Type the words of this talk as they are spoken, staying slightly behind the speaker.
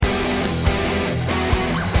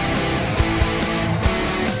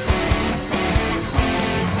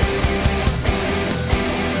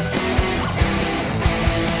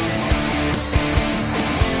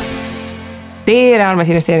Tere, armas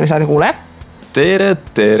investeerimisraadi kuule. Tere.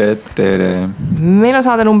 Meil on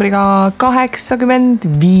saade numbriga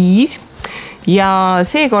 85 ja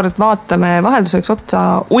seekord vaatame vahelduseks otsa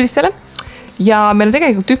uudistele. Ja meil on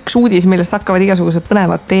tegelikult üks uudis, millest hakkavad igasugused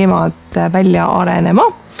põnevad teemad välja arenema.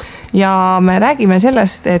 Ja me räägime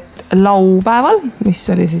sellest, et laupäeval, mis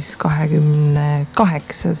oli siis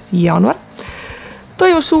 28. jaanuar,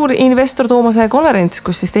 toimus suur investor Toomase konverents,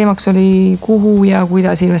 kus siis teemaks oli kuhu ja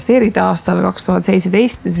kuidas investeerida aastal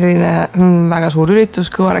 2017. Selline väga suur üritus,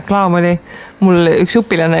 kõva reklaam oli. Mul üks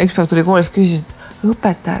õpilane üks päev tuli koolis küsis, et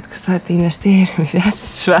õpetajad, kas te olete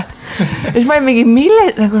investeerimisjäss või? Ja siis ma olin mingi,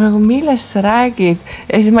 millest sa räägid?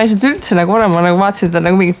 Ja siis ma lihtsalt üldse ma vaatasin, et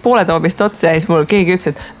on mingid pooletoobist otsa ja siis mul keegi ütles,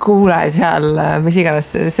 et kuule seal, mis iganes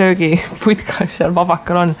söögiputka seal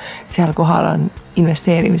vabakal on, seal kohal on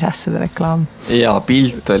investeerimisjässade reklaam. Ja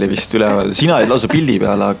pilt oli vist üleval. Sina olid lausa pildi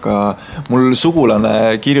peal, aga mul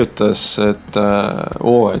sugulane kirjutas, et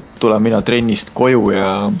tulen mina trennist koju ja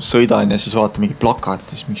sõidan ja siis vaatan mingi plakat,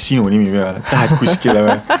 siis mingi sinu nimi peal, et lähed kuskile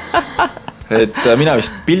või. Et mina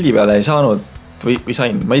vist pildi peale ei saanud või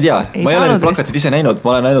sain, ma ei tea. Ma ei ole neid plakatid ise näinud,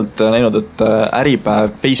 ma olen ainult näinud, et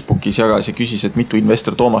Äripäev Facebookis jagas ja küsis, et mitu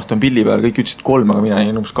investor Toomast on pildi peal, kõik ütlesid 3, aga mina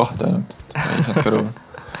ei umbes 2 ainult. Ei saanud kõru.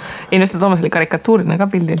 Investor Toomas oli karikatuurina ka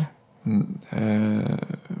pildil.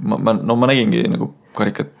 Ma nägingi nagu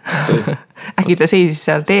karikatuuri. Äkki ta seisis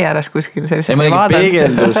seal tee ääres kuskil. Ei, ma nägin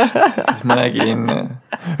peegeldust, siis ma nägin.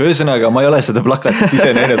 Ühesõnaga, ma ei ole seda plakatit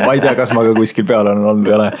ise näinud, ma ei tea, kas ma ka kuskil peal on olnud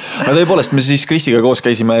või ole. Aga tõepoolest, me siis Kristiga koos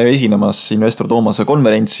käisime esinemas investor Toomase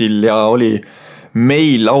konverentsil ja oli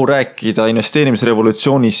meil au rääkida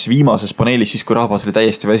investeerimisrevolutsioonis viimases paneelis, siis kui rahvas oli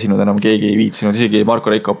täiesti väsinud, enam keegi ei viitsinud, isegi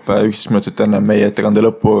Marko Reikop 11 minutit enne meie ettekande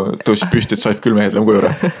lõppu tõusis püsti, et saib küll mehed läbi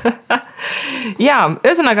kujure. Ja,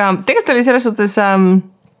 ühesõnaga, tegelikult oli selles suhtes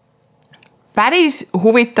päris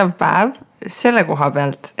huvitav päev selle koha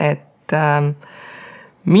pealt, et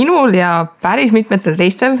minul ja päris mitmetel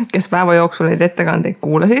teistel, kes päeva jooksul neid ettekandeid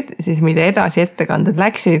kuulasid, siis mida edasi ettekanded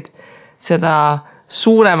läksid, seda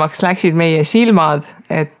suuremaks läksid meie silmad,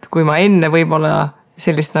 et kui ma enne võib-olla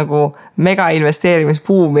sellist nagu mega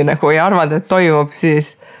investeerimisbuumi nagu ei arvanud, et toimub,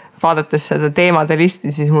 siis vaadates seda teemade listi,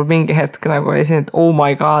 siis mul mingi hetk nagu oli see, et oh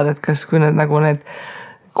my god, et kas kui need nagu need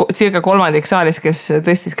circa 3 saalis, kes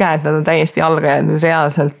tõstis käed, nad on täiesti algajad, nüüd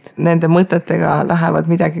reaalselt nende mõtetega lähevad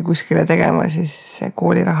midagi kuskile tegema, siis see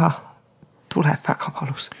kooliraha tuleb väga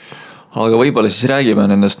valus. Aga võib-olla siis räägime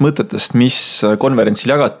nendest mõtetest, mis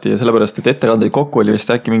konverentsil jagati ja sellepärast, et ettekandeid kokku oli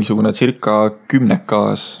vist äkki mingisugune circa 10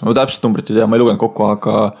 kaas. Ma täpselt numbrit ei tea, ma ei lugenud kokku,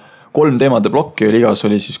 aga 3 teemade blokki oli igas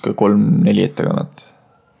oli siis ka 3-4 ettekannet.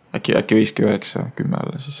 Äkki 5-9-10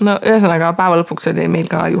 alla siis. No ühesõnaga päeva lõpuks oli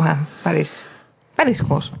meil ka juhe päris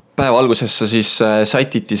koos. Päeva algusesse siis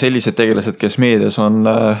sätiti sellised tegelased, kes meedias on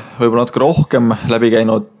võib-olla natuke rohkem läbi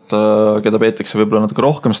käinud, keda peetakse võib-olla natuke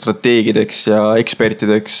rohkem strateegideks ja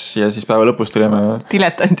ekspertideks ja siis päeva lõpus tulime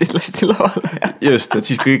diletantid lasti lavale. Just, et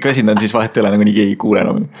siis kõik asindajad siis vahet ei ole nagu nii keegi kuule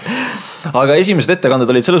enam. Aga esimesed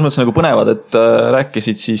ettekanded olid selles mõttes nagu põnevad, et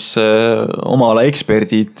rääkisid siis oma ala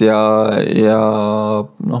eksperdid ja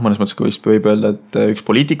mõnes mõttes ka vist võib öelda, et üks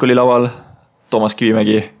poliitik oli laval, Toomas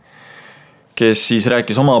Kivimägi, kes siis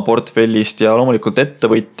rääkis oma portfellist ja loomulikult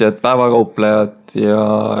ettevõtjad, päevakauplejad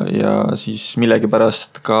ja siis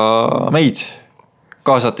millegipärast ka meid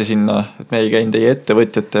kaasati sinna, et me ei käinud teie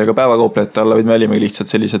ettevõtjate ega päevakauplejate alla, vaid me olime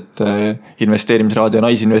lihtsalt sellised investeerimisraadio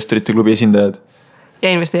naisinvestorite klubi esindajad. Ja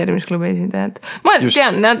investeerimisklubi esindajad. Ma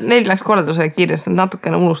tean, neil läks korralduse kirjas, nad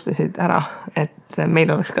natukene unustasid ära, et meil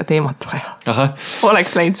oleks ka teemat vaja. Aha.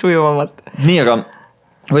 Oleks läinud sujuvamat. Nii, aga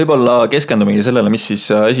võib-olla keskendumegi sellele, mis siis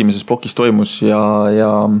esimeses blokis toimus ja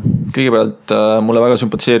kõigepealt mulle väga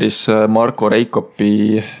sümpatiseeris Marko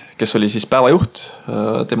Reikopi, kes oli siis päevajuht,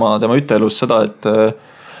 tema ütelus seda, et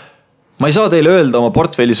ma ei saa teile öelda oma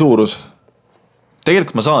portfelli suurus.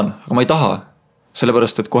 Tegelikult ma saan, aga ma ei taha.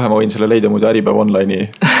 Sellepärast, et kohe ma võin selle leida muidu Äripäev Online'i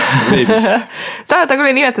veebist. ta küll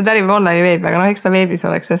ei nimetada Äripäev Online'i veebi, aga eks ta veebis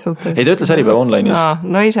oleks ses suhtes. Ei, ta ütles Äripäev Online'is.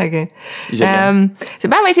 No isegi.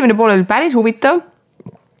 See päeva esimene pool oli päris huvitav.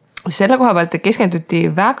 Selle koha pealt keskenduti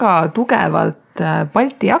väga tugevalt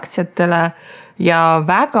Balti aktsiatele ja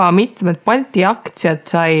väga mitmed Balti aktsiad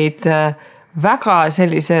said väga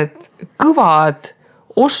sellised kõvad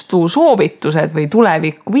ostusoovitused või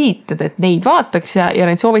tulevikku viited, et neid vaataks ja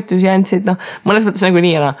neid soovitusi andsid, mõnes mõttes nagu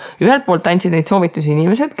nii, ühelt poolt andsid neid soovitusi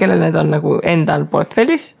inimesed, kellel need on nagu endal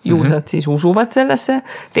portfellis, nad siis usuvad sellesse,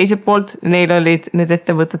 teiselt poolt neil olid need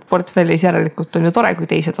ettevõtted portfellis, järelikult on ju tore,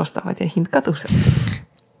 kui teised ostavad ja hind ka tõuseb.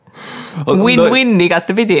 Win-win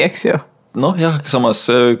igatepidi, eks ju. noh jah, samas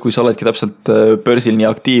kui sa oledki täpselt börsil nii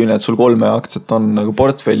aktiivne, et sul 3 aktsiat on nagu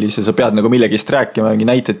portfellis ja sa pead nagu millegist rääkima, mingi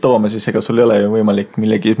näiteid tooma, siis ega sul ei ole ju võimalik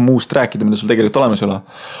millegi muust rääkida, mida sul tegelikult olemas ei ole.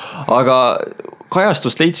 Aga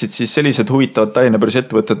kajastust leidsid siis sellised huvitavad Tallinna börsi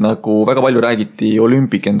ettevõtted, nagu väga palju räägiti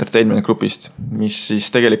Olympic Entertainment Groupist, mis siis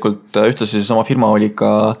tegelikult ühtlasi sama firma oli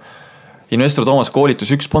ka investor Toomas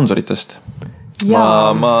Koolitus üks sponsoritest.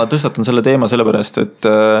 Ma tõstatan selle teema sellepärast, et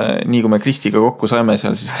nii kui me Kristiga kokku saime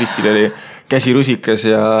seal, siis Kristil oli käsi rusikas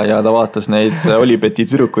ja ta vaatas neid Olipeti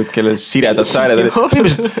tüdrukuid, kellel siredad sääred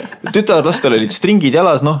olid. Tütarlastel olid stringid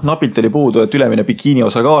jalas, napilt oli puudu, et ülemine bikiini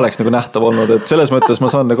osa ka oleks nagu nähtav olnud, et selles mõttes ma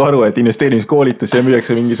saan nagu aru, et investeerimiskoolitus ja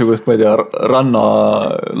müüakse mingisugust, ma ei tea, ranna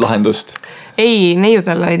lahendust. Ei,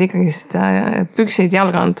 neiudel olid ikkagist püksid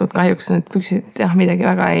jalga antud, kahjuks need püksid midagi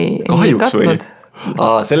väga ei katnud.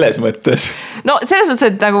 Selles mõttes. No selles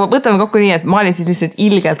mõttes, et nagu võtame kokku nii, et ma olin siis lihtsalt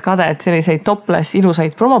ilgelt kade, et selliseid topless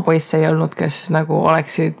ilusaid promopoisse ei olnud, kes nagu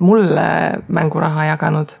oleksid mulle mänguraha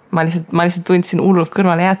jaganud. Ma lihtsalt tundsin hullult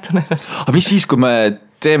kõrvale jäetun ennast. Aga mis siis, kui me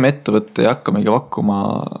teeme ettevõtte ja hakkamegi vakkuma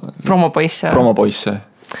promopoisse?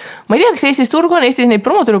 Ma ei tea, kas Eestis turgu on, Eestis neid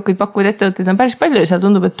promotürukuid pakkuid ettevõtteid on päris palju ja seal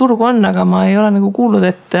tundub, et turgu on, aga ma ei ole nagu kuulnud,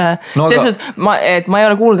 et ma ei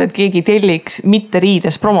ole kuulnud, et keegi telliks mitte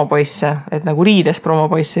riides promopoisse, et nagu riides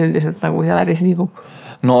promopoisse üldiselt nagu seal äris liigub.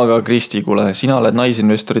 No aga Kristi, kuule, sina oled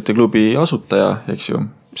naisinvestorite klubi asutaja, eks ju?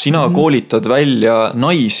 Sina koolitad välja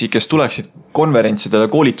naisi, kes tuleksid konverentsidele,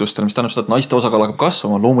 koolitustele, mis tähendab seda, et naiste osakaal hakkab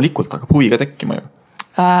kasvama, loomulikult hakkab huvi ka tekkima ju.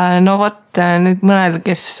 No võt, nüüd mõnel,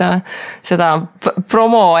 kes seda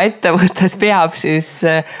promo ettevõtet peab, siis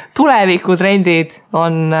tulevikutrendid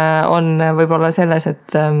on võib-olla selles,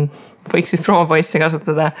 et võiks siis promopoisse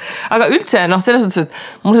kasutada. Aga üldse, selles mõttes,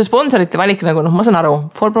 et mul see sponsorite valik nagu, ma saan aru,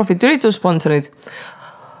 for profit üritus sponsorid.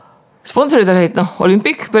 Sponsorid olid,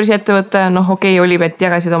 Olympic börsi ettevõte, Olipet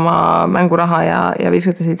jagasid oma mänguraha ja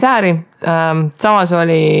viskatasid sääri. Samas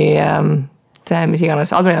oli see, mis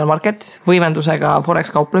iganes, Admiral Markets, võimendusega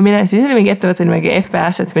Forex kauplemine, siis oli mingi ettevõte nimegi FB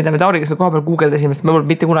Assets, mida me Tauriga selle koha peal googeldasime, sest me pole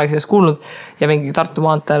mitte kunagi sellest kuulnud ja mingi Tartu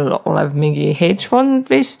maanteel olev mingi hedge fond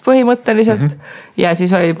vist põhimõtteliselt ja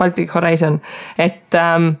siis oli Baltic Horizon, et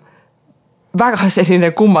väga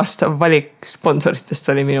selline kummastav valik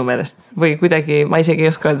sponsoritest oli minu meelest või kuidagi, ma isegi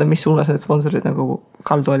ei oska öelda, mis suunas need sponsorid nagu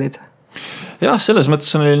kaldu olid. Jah, selles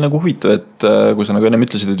mõttes on neil nagu huvitav, et kui sa nagu ennem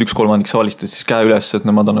ütlesid, et 1/3 saalistest siis käe üles, et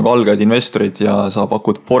nemad on nagu algajad investorid ja sa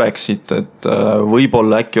pakud Forexit, et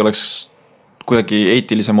võib-olla äkki oleks kuidagi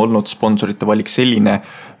eetilisem olnud sponsorite valik selline,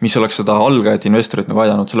 mis oleks seda algajat investorit nagu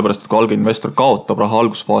aidanud, sellepärast, et kui algaja investor kaotab raha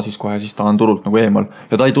algusfaasis kohe, siis ta on turult nagu eemal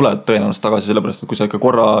ja ta ei tule tõenäoliselt tagasi, sellepärast, et kui sa ikka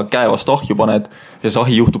korra käe vastu ahju paned ja see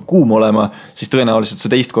ahi juhtub kuum olema, siis tõenäoliselt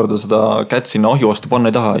sa teist korda seda kätt sinna ahju vastu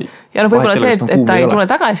panna ei taha. Ja võib-olla see, et ta ei tule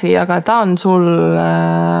tagasi, aga ta on sul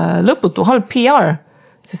lõputu halb PR,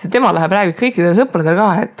 sest tema läheb räägib kõikidele sõpradele ka,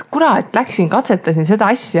 et kurat, läksin, katsetasin seda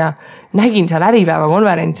asja, nägin seal Äripäeva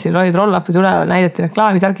konverentsil, olid roll-upid üleval, näidati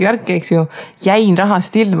reklaami, särki värki, eks ju, jäin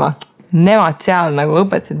rahast ilma. Nemad seal nagu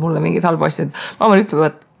õpetasid mulle mingid halbu asjad. Ma võin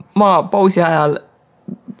ütlema, et ma pausi ajal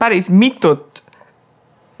päris mitut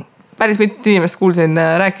inimest kuulsin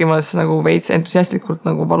rääkimas nagu veits entusiastlikult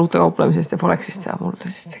nagu valuuta kauplemisest ja Forexist ja mul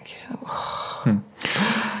siis tekkis nagu...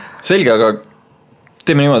 Selge, aga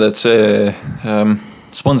teeme niimoodi, et see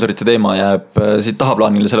sponsorite teema jääb siit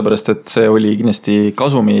tahaplaanile, sellepärast, et see oli kindlasti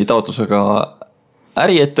kasumi taotlusega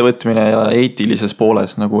äriettevõtmine ja eetilises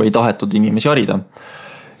pooles nagu ei tahetud inimesi harida.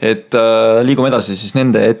 Et liigume edasi siis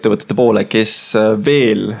nende ettevõtete poole, kes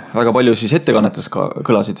veel väga palju siis ettekannetes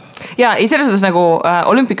kõlasid. Ja selles suhtes nagu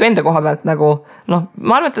Olympic enda koha pealt nagu, ma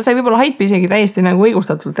arvan, et ta sai võib-olla haipi isegi täiesti nagu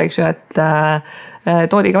õigustatult, eks ju, et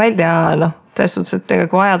toodi ka välja, selles suhtes, et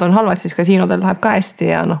kui ajad on halvad, siis kasiinodel läheb ka hästi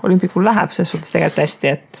ja Olympicul läheb selles suhtes tegelikult hästi,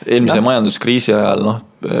 et... Eelmise majanduskriisi ajal,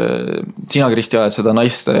 sina, Kristi, ajad seda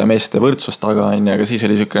naiste ja meeste võrdsust taga, aga siis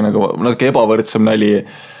oli siuke nagu natuke ebavõrdsem nali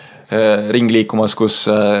ring liikumas, kus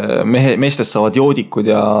meestest saavad joodikud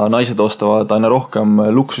ja naised ostavad aina rohkem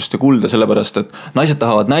luksust ja kulda, sellepärast, et naised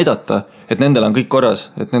tahavad näidata, et nendel on kõik korras,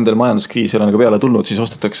 et nendel majanduskriis ei ole nagu peale tulnud, siis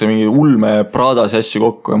ostetakse mingi ulme Pradas asju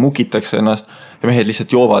kokku ja mukitakse ennast ja mehed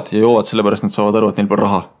lihtsalt joovad sellepärast, nad saavad aru, et neil pole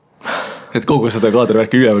raha. Et kogu seda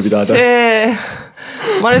kaadrivärki üleval pidada.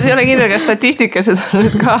 Ma nüüd ei ole kindel, kas statistika seda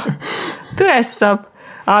nüüd ka tõestab.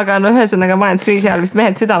 Aga ühesõnaga majanduskriisi ajal vist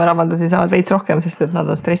mehed südameravaldusi saavad veits rohkem, sest et nad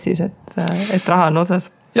on stressis, et raha on otsas.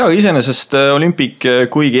 Ja, aga iseenesest Olympic,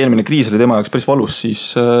 kuigi eelmine kriis oli tema jaoks päris valus, siis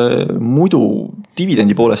muidu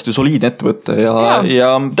dividendi poolest ju soliidne ettevõtte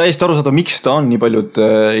ja täiesti aru saada, miks ta on nii paljud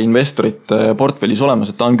investorid portfellis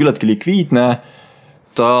olemas, et ta on küllaltki likviidne,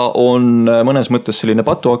 ta on mõnes mõttes selline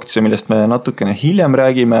patuaktsia, millest me natukene hiljem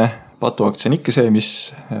räägime, patuaktsia on ikka see, mis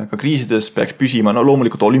ka kriisides peaks püsima, no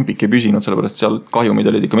loomulikult Olympic ei püsinud, sellepärast seal kahjumid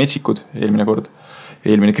olid ikka metsikud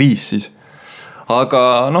eelmine kriis siis.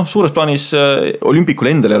 Aga noh, suures plaanis Olympicul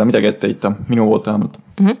endal ei ole midagi ette heita, minu poolt vähemalt.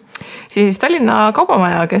 Siis Tallinna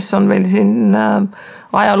Kaubamaja, kes on veel siin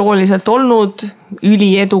ajalooliselt olnud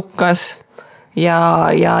üliedukas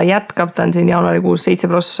ja jätkab, ta on siin jaanuarikuus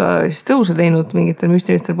 7% tõusu teinud mingitel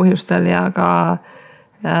müstilistel põhjustel ja ka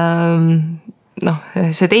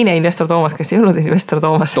see teine investor Toomas, kes ei olnud investor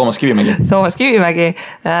Toomas Kivimägi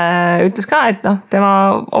ütles ka, et tema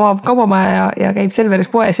omab kaubamaja ja käib Selveris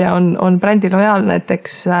poes ja on brändi lojaalne, et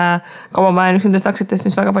eks kaubamaja on üks nendest aktsiatest,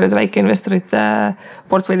 mis väga paljude väikeinvestorite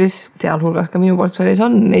portfellis, sealhulgas ka minu portfellis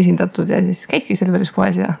on esindatud ja siis käidki Selveris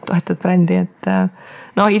poes ja toetad brändi, et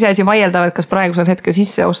iseasi vaieldav, et kas praegusel hetkel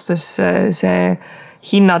sisse ostes see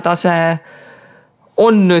hinnatase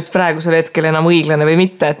on nüüd praegusel hetkel enam õiglane või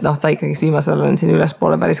mitte, et ta ikkagi viimasel on siin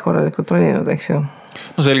ülespoole päris korralikult roninud, eks ju.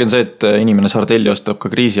 No selge on see, et inimene sardelli ostab ka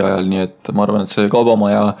kriisi ajal, nii et ma arvan, et see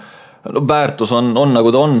kaubamaja väärtus on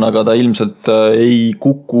nagu ta on, aga ta ilmselt ei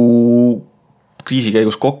kuku kriisi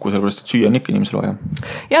käigus kokku, sellepärast, et süüa on ikka inimesel vaja.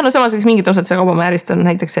 Ja samas mingid osad see kaubamajärist on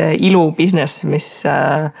näiteks see ilu business, mis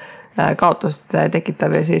kaotust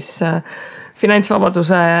tekitab ja siis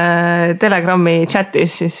finantsvabaduse Telegrami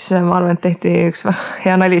chatis, siis ma arvan, et tehti üks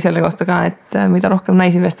hea nali selle kohta ka, et mida rohkem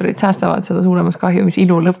naisinvestorid säästavad, seda suuremas kahju, mis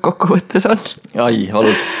ilu lõppkokkuvõttes on. Ai,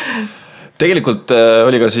 valus. Tegelikult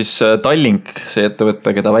oli ka siis Tallink see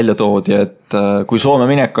ettevõte, keda välja toodi, et kui Soome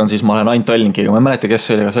minek on, siis ma olen ainult Tallinkiga. Ma ei mäleta, kes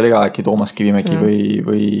see oli, aga see oli ka äkki Toomas Kivimägi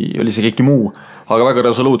või oli see keegi muu. Aga väga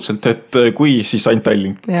resoluutselt, et kui, siis ainult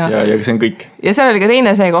Tallink ja see on kõik. Ja seal oli ka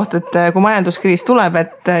teine see koht, et kui majanduskriis tuleb,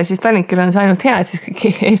 et siis Tallinkil on see ainult hea, et siis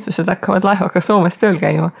kõik eestlased hakkavad laevaga Soomes tööl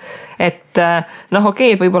käima. Et okei,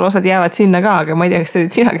 et võib-olla osad jäävad sinna ka, aga ma ei tea, kas see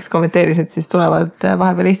olid sina, kes kommenteerisid, siis tulevad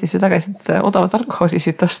vahepeal Eestisse tagasi, et odavat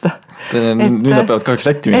alkoholisid osta. Nüüd nad peavad kahjuks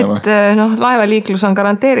Lätti minema. Et laevaliiklus on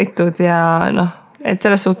garanteeritud ja et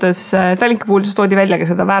selles suhtes Tallinki puhul toodi välja ka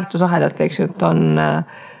seda väärtusahedat, eks ju, et on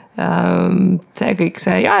see kõik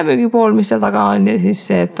see jaemüügi pool, mis seal taga on ja siis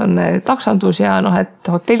see, et on taksandus ja et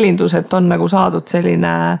hotellindus, et on nagu saadud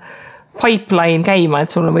selline pipeline käima,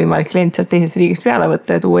 et sul on võimalik klient sealt teisest riigist peale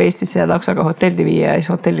võtta ja tuua Eestisse ja taksaga hotelli viia ja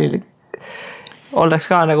siis hotellil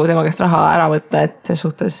oldaks ka nagu tema käest raha ära võtta, et see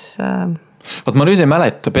suhtes Vaat ma nüüd ei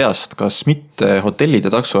mäleta peast, kas mitte hotellid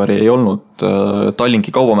ja taksoäri ei olnud Tallinki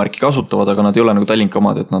kaubamärki kasutavad, aga nad ei ole nagu Tallinki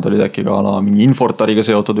omad, et nad olid äkki ka mingi Infortariga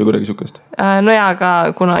seotud või kuidagi sukest. No ja, aga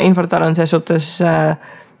kuna Infortar on see suhtes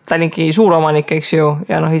Tallinki suuromanik, eks ju,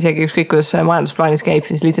 ja isegi ükskõik, kuidas see majandusplaanis käib,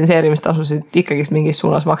 siis litsenseerimistasusid ikkagi mingis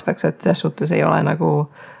suunas makstakse, et selles suhtes ei ole nagu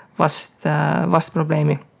vast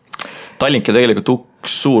probleemi. Tallinkil tegelikult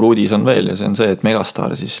üks suur uudis on veel ja see on see, et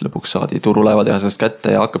Megastar siis lõpuks saadi turulaevatehasest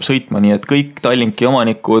kätte ja hakkab sõitma, nii et kõik Tallinki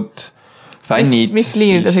omanikud, fännid, mis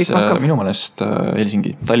liinide sõitma hakkab? Minu mõnest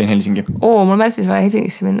Helsingi, Tallinn-Helsingi. Mul märtsis vaja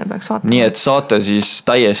Helsingisse minna, peaks vaatama. Nii et saate siis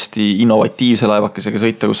täiesti innovatiivse laevakesega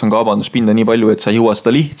sõita, kus on kaubanduspinda nii palju, et sa ei jõua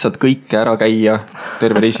seda lihtsalt kõike ära käia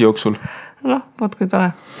terve reisi jooksul. Võt kui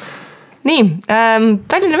tore. Nii,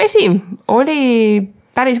 Tallinna Vesi oli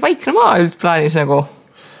päris vaikne maa üldplaanis nagu.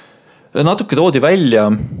 Natuke toodi välja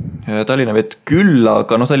Tallinna Vett küll,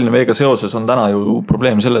 aga Tallinna Veega seoses on täna ju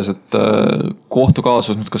probleem selles, et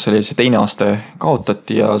kohtukaasus, nüüd kas see oli see teine aste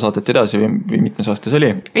kaotati ja saadeti edasi või mitmes aste see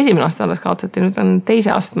oli? Esimene aste alles kaotati, nüüd on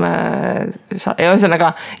teise astme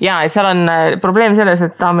ühesõnaga, et seal on probleem selles,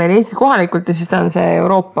 et ta on meil Eesti kohalikult ja siis ta on see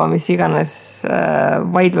Euroopa, mis iganes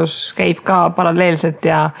vaidlus käib ka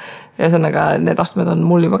paralleelselt ja ühesõnaga need astmed on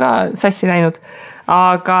mul juba ka sassi läinud,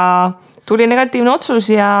 aga tuli negatiivne otsus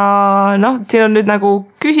ja siin on nüüd nagu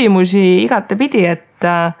küsimusi igate pidi, et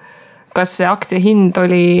kas see aktsia hind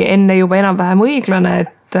oli enne juba enam-vähem õiglane,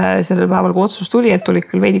 et sellel päeval, kui otsus tuli, et tulid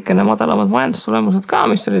küll veidikene madalamad majandustulemused ka,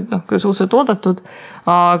 mis olid küll suhteliselt oodatud,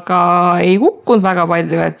 aga ei kukkunud väga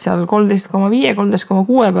palju, et seal 13,5,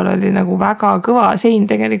 13,6 peal oli nagu väga kõva sein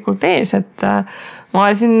tegelikult ees, et ma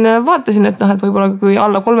siin vaatasin, et võib-olla kui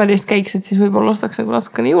alla 13 käiks, et siis võib-olla ostaks nagu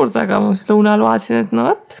natukene juurde, aga ma lõuna ajal vaatasin,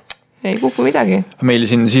 et ei kuku midagi. Meil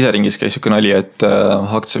siin siseringis käis siuke nali, et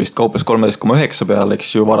aktsia vist kauples 13,9 peal, eks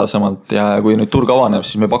ju varasemalt ja kui nüüd turg avaneb,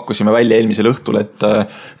 siis me pakkusime välja eelmisel õhtul, et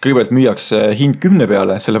kõigepealt müüakse hind 10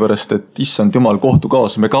 peale, sellepärast, et issand jumal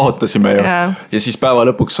kohtukaos, me kaotasime ju. Ja siis päeva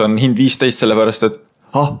lõpuks on hind 15, sellepärast, et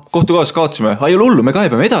kohtukaos kaotasime, ei ole hullu, me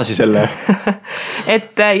kaebame edasi selle.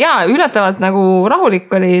 Et üllatavalt nagu rahulik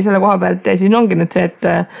oli selle koha pealt ja siis ongi nüüd see, et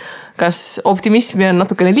kas optimismi on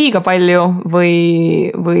natukene liiga palju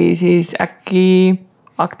või siis äkki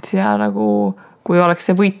aktsia nagu, kui oleks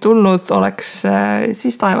see võit tulnud, oleks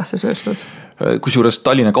siis taevasse sööstud? kusjuures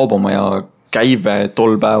Tallinna Kaubamaja käive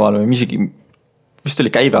tol päeval või isegi vist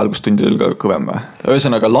oli käive algustundidel ka kõvem või?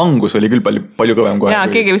 Ühesõnaga langus oli küll palju kõvem kohe. Jaa,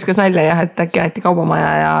 keegi viskas nalja jah, et äkki aeti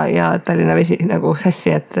Kaubamaja ja Tallinna Vesi nagu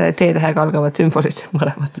sassi, et T-tähega algavad sümbolid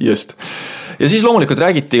mõlemad. Just. Ja siis loomulikult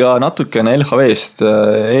räägiti ka natukene LHV-st.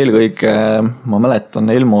 Eelkõige ma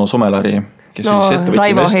mäletan Elmo Somelari, kes no, oli ettevõtja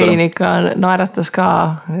Raivo investor. Hein ikka naeratas ka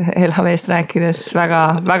LHV-st rääkides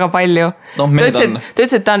väga palju. No, ta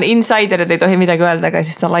ütles, et ta on insider, et ei tohi midagi öelda, aga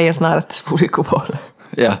siis ta laialt naeratas publiku poole.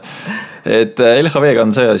 Jah, et LHV-ga on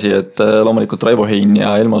see asi, et loomulikult Raivo Hein ja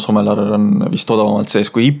Elmo Somelar on vist odavamalt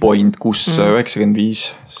sees kui IPO hind 6,95.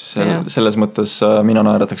 Selles mõttes mina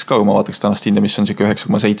naerataks ka, kui ma vaataks tänast hinda, mis on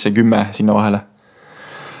 9,7-10 sinna vahele.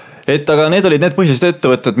 Et aga need olid need põhilised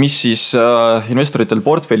ettevõtted, mis siis investoritel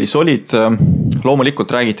portfellis olid.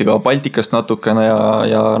 Loomulikult räägiti ka Baltikast natukene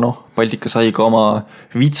ja Baltika sai ka oma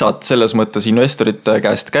vitsad selles mõttes investorite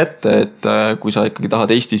käest kätte, et kui sa ikkagi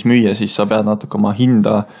tahad Eestis müüa, siis sa pead natuke oma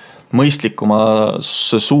hinda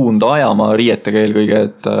mõistlikumasse suunda ajama riietega eelkõige,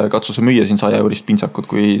 et katsu sa müüa siin 100 eurist pintsakut,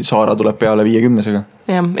 kui Saara tuleb peale 50-sega.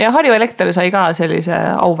 Ja Harju Elekter sai ka sellise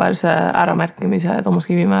auväärse äramärkimise Toomas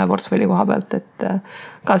Kivimäe portfelli koha pealt, et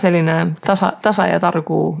ka selline tasa ja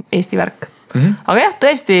targu Eesti värk. Aga jah,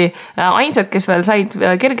 tõesti, ainsad, kes veel said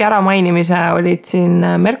kerge äramainimise, olid siin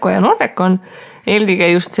Merko ja Nordecon, eelkõige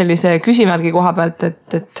just sellise küsimärgi koha pealt,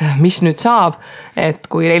 et mis nüüd saab, et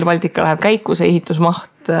kui Rail Baltica läheb käiku, see ehitusmaht,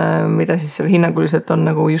 mida siis seal hinnanguliselt on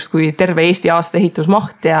nagu justkui terve Eesti aasta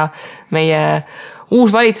ehitusmaht ja meie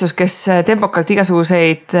uus valitsus, kes tempokalt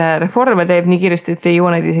igasuguseid reforme teeb nii kiiresti, et ei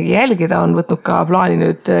jõua neid isegi jälgida, on võtnud ka plaani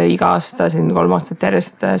nüüd iga aasta, siin 3 aastat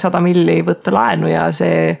järjest 100 milli võtta laenu ja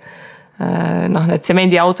see need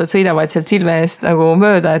tsemendiautod sõidavad sealt silme eest nagu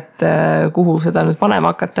mööda, et kuhu seda nüüd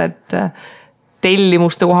panema hakata, et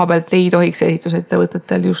tellimuste koha pealt ei tohiks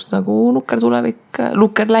ehitusettevõtetel just nagu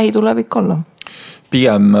lukker lähitulevik olla.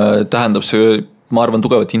 Pigem tähendab see, ma arvan,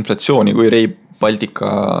 tugevat inflatsiooni, kui Rail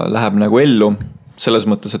Baltica läheb nagu ellu. Selles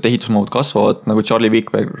mõttes, et ehitusmahud kasvavad, nagu Charlie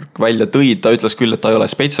Wickberg välja tõi, ta ütles küll, et ta ei ole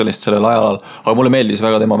spetsialist sellel ajal, aga mulle meeldis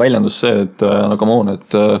väga tema väljendus see, et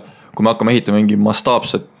kui me hakkame ehitama mingi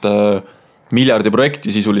mastaapset miljardi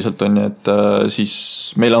projekti sisuliselt on, et siis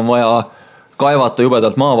meil on vaja kaevata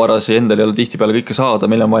jubedalt maavarasi, endal ei ole tihtipeale kõike saada,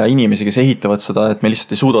 meil on vaja inimesi, kes ehitavad seda, et me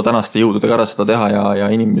lihtsalt ei suuda tänaste jõududega ära seda teha ja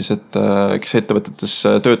inimesed, kes ettevõtetes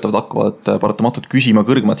töötavad, hakkavad paratamatult küsima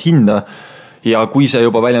kõrgemat hinda ja kui see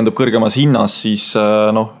juba väljendub kõrgemas hinnas, siis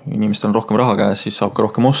inimestel on rohkem raha käes, siis saab ka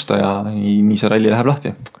rohkem osta ja nii see ralli läheb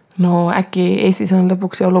lahti. No äkki Eestis on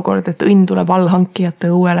lõpuks see olukord, et õnn tuleb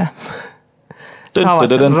allhankijate õuele.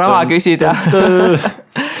 Saavad raha küsida.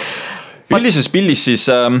 Üldises pillis siis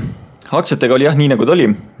aktsiatega oli jah nii nagu ta oli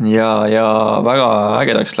ja väga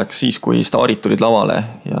ägedaks läks siis, kui staarid tulid lavale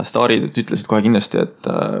ja staarid ütlesid kohe kindlasti,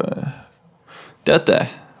 et teate,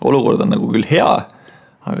 olukord on nagu küll hea,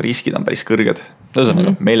 aga riskid on päris kõrged.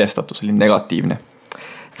 Ühesõnaga, meelestatus oli negatiivne.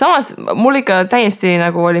 Samas mul ikka täiesti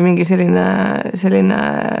nagu oli mingi selline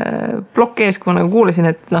plokk ees, kui ma nagu kuulasin,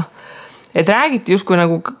 et räägiti justkui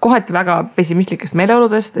nagu kohati väga pessimistlikest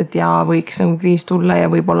meeleoludest, et võiks nagu kriis tulla ja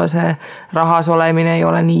võib-olla see rahas olemine ei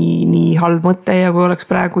ole nii halb mõte ja kui oleks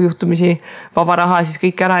praegu juhtumisi vaba raha, siis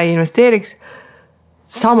kõik ära ei investeeriks.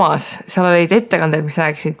 Samas, seal olid ettekanded, mis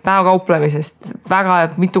rääkisid päevakauplemisest, väga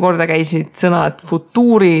mitu korda käisid sõnad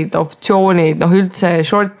futuurid, optsioonid, üldse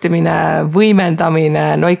shortimine,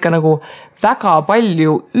 võimendamine, ikka nagu väga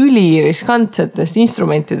palju üliriskantsetest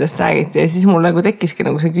instrumentidest räägiti ja siis mul nagu tekkiski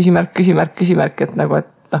nagu see küsimärk, et nagu,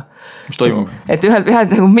 et mis toimub? Et ühelt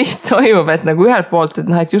nagu mis toimub, et nagu ühelt poolt,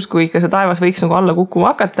 et justkui ikka see taevas võiks nagu alla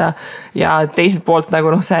kukkuma hakata ja teiselt poolt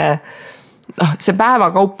nagu see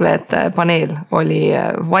päevakauplejate paneel oli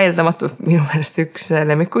vaieldamatult minu meelest üks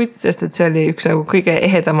lemmikuid, sest et see oli üks nagu kõige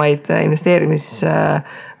ehedamaid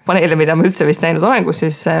investeerimispaneele, mida ma üldse vist näinud olen, kus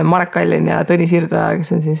siis Marek Kallin ja Tõnis Irdoja,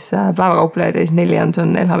 kes on siis päevakauplejad ja siis Nelli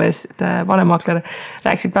Janson LHV-st vanemmaakler,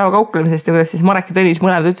 rääkisid päevakauplemisest ja kuidas siis Marek ja Tõnis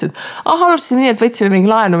mõlemad ütlesid, alustasime nii, et võtsime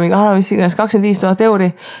mingi laenu, mis 25 000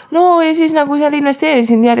 euri. No ja siis nagu seal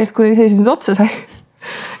investeerisin järjest, kuni see siis otsa sai.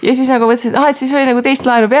 Ja siis nagu mõtlesin, et siis oli nagu teist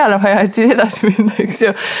laenu peale vaja, et siis edasi minna, eks ju.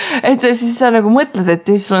 Et siis sa nagu mõtled, et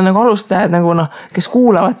siis sul on nagu alustajad, nagu kes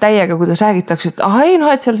kuulavad täiega, kuidas räägitakse, et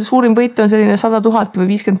et seal suurim võit on selline 100 000 või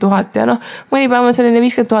 50 000 ja mõni päev on selline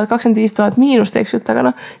 50 000, 25 000 miinust, eks ju,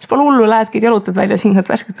 aga siis pole hullu, lähedki jalutad välja singad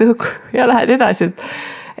värsket õhku ja lähed edasi,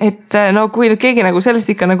 et kui keegi nagu sellest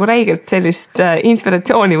ikka nagu räigelt sellist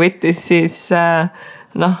inspiratsiooni võttis, siis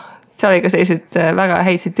seal oli ka sellised väga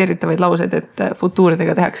häid tsiteeritavaid laused, et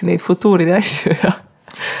futuuridega tehakse neid futuuride asju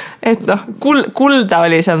et noh, kulda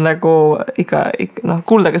oli seal nagu ikka noh,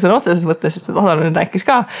 kuldaga sõna otseses mõttes, sest Adanen rääkis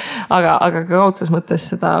ka, aga ka kaudses mõttes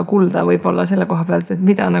seda kulda võib-olla selle koha pealt, et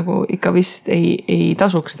mida nagu ikka vist ei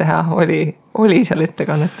tasuks teha, oli seal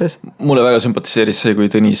ettekannetes. Mulle väga sümpatiseeris see,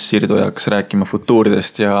 kui Tõnis Sirdo hakkas rääkima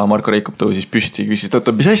futuuridest ja Marko Reikop tõusis püsti ja küsis,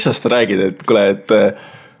 et mis asjast sa räägid, et kuule, et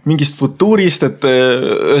mingist futuurist, et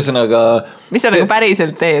ühesõnaga mis sa nagu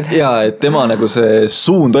päriselt teed? Jaa, et tema nagu see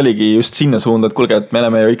suund oligi just sinna suunda, et kuulge, et me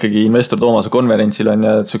oleme ju ikkagi Investor Toomase konverentsil on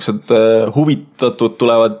ja sellised huvitatud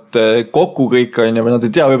tulevad kokku kõik on ja nad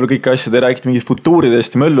ei tea võib-olla kõiki asju, te räägite mingist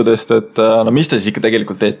futuuridest ja mölludest, et no mis te siis ikka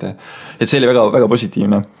tegelikult teete? Et see oli väga, väga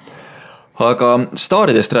positiivne. Aga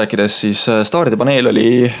staaridest rääkides, siis staaride paneel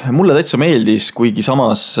oli, mulle täitsa meeldis, kuigi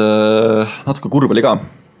samas natuke kurb oli ka.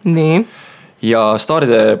 Nii. Ja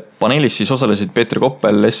staaride paneelis siis osalesid Peeter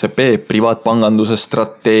Koppel, SEB, privaatpanganduse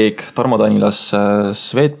strateeg, Tarmo Tanilas,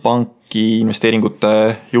 Swedbanki investeeringute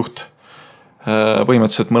juht.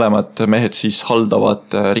 Põhimõtteliselt mõlemad mehed siis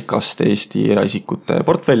haldavad rikaste Eesti eraisikute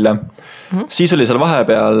portfelle. Siis oli seal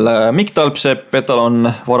vahepeal Mikk Talpsepp, Etalon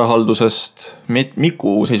varahaldusest,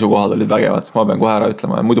 Miku seisukohad olid vägevad, ma pean kohe ära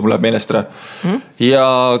ütlema, muidu mul läheb meelest ära.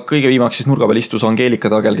 Ja kõige viimaks siis nurga peal istus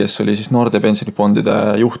Angeelika Tagel, kes oli siis Norde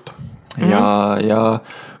pensionifondide juht. Ja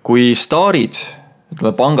kui staarid,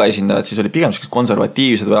 ütleme panga esindajad, siis oli pigem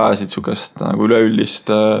konservatiivsed või ajasid sukast nagu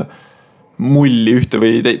üleüldist mulli ühte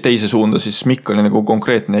või teise suunda, siis Mikk oli nagu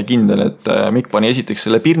konkreetne ja kindel, et Mikk pani esiteks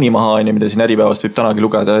selle pirni maha, mida siin Äripäevast võib tänagi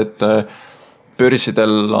lugeda, et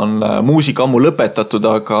börsidel on muusika ammu lõpetatud,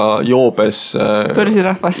 aga joobes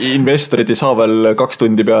börsirahvas. Investorid ei saa veel 2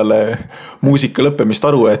 tundi peale muusika lõppemist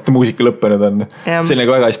aru, et muusika lõppenud on. See oli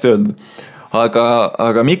nagu väga hästi öeldud.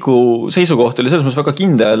 Aga Miku seisukoht oli selles mõttes väga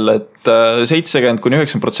kindel, et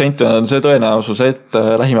 70–90% on see tõenäosus, et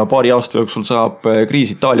lähima paari aasta jooksul saab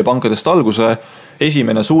kriis Itaalia pankadest alguse.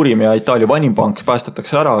 Esimene suurim ja Itaalia vanim pank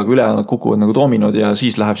päästetakse ära, aga ülejäänud kukuvad nagu dominod ja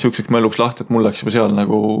siis läheb siukseks mölluks lahti, et mul läks juba seal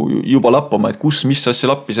nagu juba lappama, et mis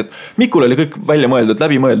asja lappis, et Mikul oli kõik välja mõeldud,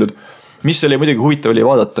 läbi mõeldud. Mis oli muidugi huvitav oli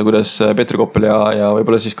vaadata, kuidas Peeter Koppel ja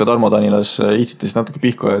võib-olla siis ka Tarmo Tanilas itsitasid natuke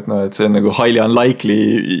pihku, et see on nagu highly unlikely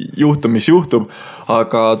juhtum, mis juhtub.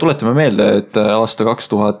 Aga tuletame meelde, et aasta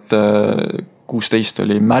 2016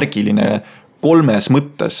 oli märgiline 3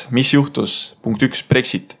 mõttes, mis juhtus. Punkt 1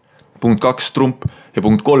 Brexit, punkt 2 Trump ja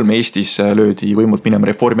punkt 3 Eestis löödi võimult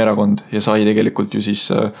minema Reformierakond ja sai tegelikult ju siis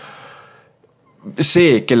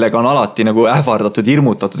see, kellega on alati nagu ähvardatud,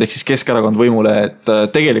 hirmutatud, ehk siis Keskerakond võimule, et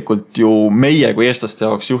tegelikult ju meie kui eestlaste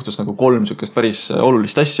jaoks juhtus nagu 3 sükest päris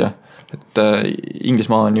olulist asja. Et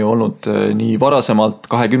Inglismaa on ju olnud nii varasemalt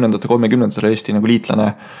 20–30 Eesti nagu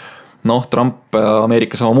liitlane. Noh, Trump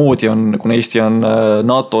Ameerika samamoodi on, kuna Eesti on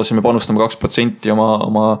NATO-s ja me panustame 2%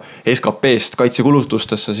 oma SKP-st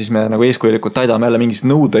kaitsekulutustesse, siis me nagu eeskujulikult täidame jälle mingis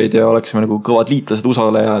nõudeid ja oleksime nagu kõvad liitlased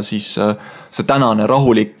USA-le ja siis see tänane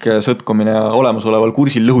rahulik sõtkumine olemasoleval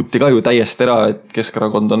kursil lõhuti ka ju täiesti ära, et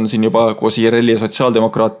Keskerakond on siin juba koos IRL ja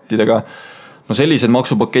sotsiaaldemokraatidega no sellised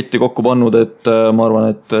maksupaketti kokku pannud, et ma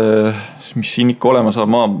arvan, et mis siin ikka olema saab,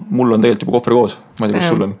 mul on tegelikult juba kohver koos, ma ei tea, kus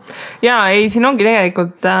sul on. Jaa, ei, siin ongi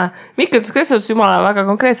tegelikult, Mikk ütles kestus jumala väga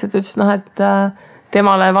konkreetselt, ütles, et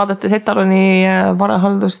temale vaadates Etaloni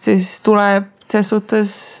varahaldust, siis tuleb selles suhtes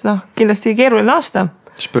kindlasti keeruline aasta.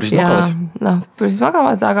 Siis börsid magavad. Börsid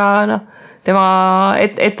magavad, aga tema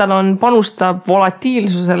Etalon panustab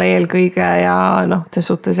volatiilsusele eelkõige ja selles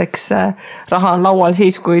suhtes eks raha on laual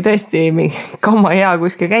siis, kui tõesti kamma hea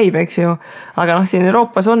kuskil käib, eks ju. Aga siin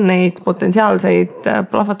Euroopas on neid potentsiaalseid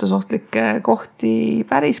plahvatusohtlikke kohti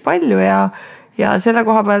päris palju ja selle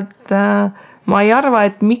koha pealt ma ei arva,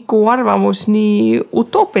 et Miku arvamus nii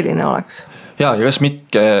utoopiline oleks. Ja kas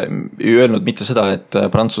Mikk ei öelnud mitte seda, et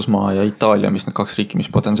Prantsusmaa ja Itaalia, mis need 2 riiki, mis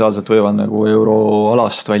potentsiaalselt võivad nagu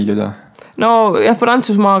euroalast väljuda? No jah,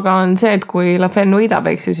 Prantsusmaaga on see, et kui Le Pen võidab,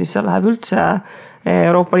 eks ju, siis see läheb üldse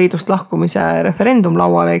Euroopa Liidust lahkumise referendum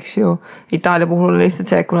lauale, eks ju. Itaalia puhul on lihtsalt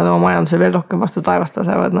see, et kui nad oma majanduse veel rohkem vastu taevast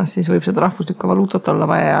tasevad, siis võib seda rahvuslikku valuutot olla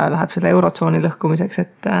vaja ja läheb selle eurotsooni lõhkumiseks,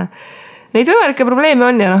 et neid võimalikke probleeme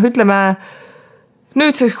on ja ütleme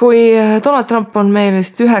nüüdseks, kui Donald Trump on meil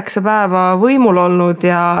vist 9 päeva võimul olnud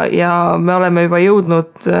ja me oleme juba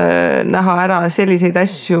jõudnud näha ära selliseid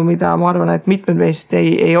asju, mida ma arvan, et mitmed meist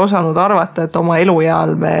ei osanud arvata, et oma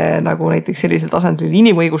elueal me nagu näiteks sellisel tasandil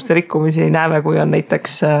inimõiguste rikkumisi näeme, kui on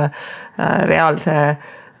näiteks reaalse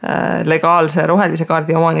legaalse rohelise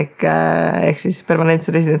kaardi omanik ehk siis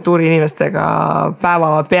permanentse residentuuri inimestega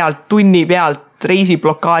päeva pealt, tunni pealt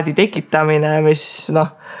reisiblokaadi tekitamine, mis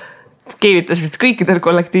keevitas vist kõikidel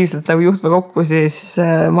kollektiivselt nagu juhtme kokku, siis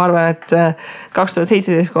ma arvan, et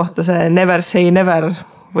 2017 kohta see never say never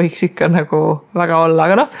võiks ikka nagu väga olla,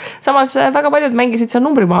 aga samas väga paljud mängisid seal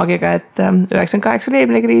numbrimaagiga, et 98 oli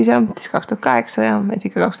eelmine kriis ja siis 2008 ja et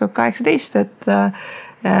ikka 2018, et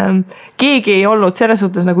keegi ei olnud selles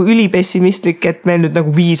suhtes nagu ülipessimistlik, et meil nüüd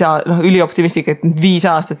nagu ülioptimistlik, et 5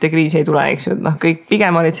 aastat ja kriis ei tule, eks ju, kõik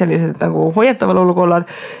pigem olid sellised nagu hoiataval olukorral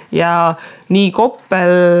ja nii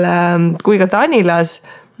Koppel kui ka Tanilas,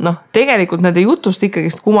 tegelikult nende jutust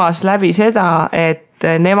ikkagist kumas läbi seda, et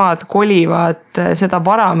nemad kolivad seda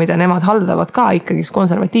vara, mida nemad haldavad ka ikkagist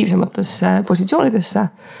konservatiivsematesse positsioonidesse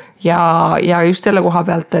ja just selle koha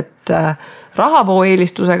pealt, et rahavoo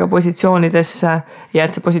eelistusega positsioonidesse ja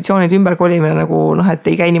et see positsioonide ümberkolimine nagu et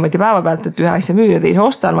ei käi niimoodi päeva pealt, et ühe asja müün ja teise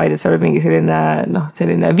ostan, vaid et seal võib mingi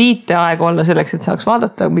selline viiteaeg olla selleks, et saaks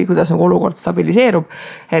vaadata, kuidas nagu olukord stabiliseerub.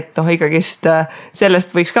 Et ikkagist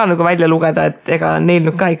sellest võiks ka nagu välja lugeda, et ega neil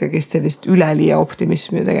nüüd ka ikkagist sellist üleliia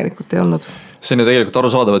optimismi tegelikult ei olnud. See on ju tegelikult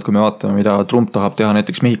arusaadav, et kui me vaatame, mida Trump tahab teha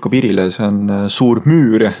näiteks Mehhiko piirile, see on suur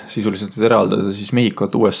müür sisuliselt eraldada siis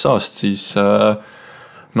Mehhikot USA-st, siis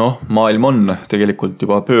maailm on tegelikult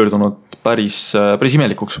juba pöördunud päris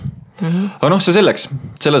imelikuks. Aga see selleks,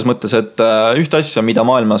 selles mõttes, et ühte asja, mida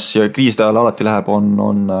maailmas ja kriiside ajal alati läheb,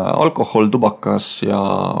 on alkohol, tubakas ja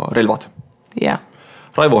relvad. Yeah.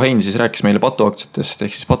 Raivo Hein siis rääkis meile patuaktsiatest,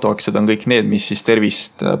 ehk siis patuaktsiad on kõik need, mis siis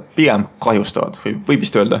tervist pigem kahjustavad, võib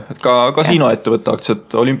vist öelda, et ka kasiinoettevõtte aktsiad,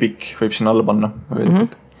 Olympic võib sinna alla panna.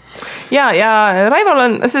 Ja Raivol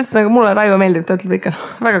on, sest nagu mulle Raivo meeldib, ta ütleb ikka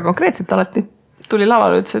väga konkreetselt alati. Tuli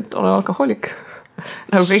lavale, ütles, et olen alkohoolik.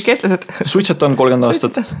 Nagu kõik eestlased. Suitsetan 30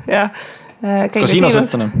 aastat.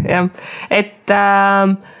 Kasiinosettane. Et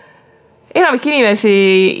enamik inimesi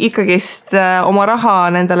ikkagist oma raha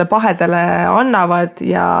nendele pahedele annavad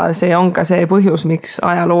ja see on ka see põhjus, miks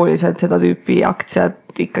ajalooliselt seda tüüpi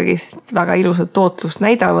aktsiad ikkagist väga ilusat tootlust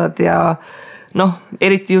näidavad ja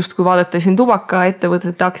eriti just kui vaadata siin tubaka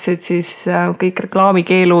ettevõtete aktsiaid, siis kõik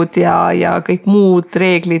reklaamikeelud ja kõik muud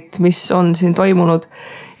reeglid, mis on siin toimunud,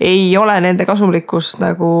 ei ole nende kasumlikkust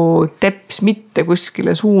nagu teps mitte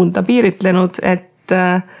kuskile suunda piiritlenud,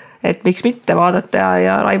 et miks mitte vaadata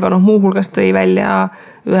ja Raivo muuhulgas tõi välja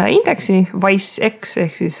ühe indeksi, WISE-X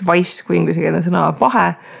ehk siis WISE kui inglise sõna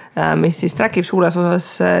pahe, mis siis trackib suures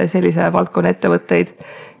osas sellise valdkonna ettevõtteid.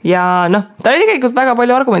 Ja ta oli tegelikult väga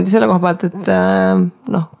palju argumenti selle koha pealt, et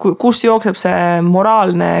kus jookseb see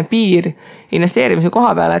moraalne piir investeerimise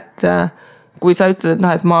koha peal, et kui sa ütled,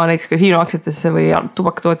 et ma näiteks kasiinoaktsiatesse või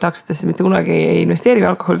tubakatoote aktsiatesse mitte kunagi ei investeeri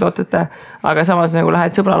alkoholitootete, aga samas nagu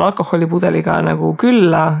lähed sõbral alkoholipudeliga nagu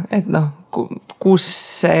külla, et kus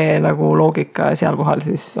see nagu loogika seal kohal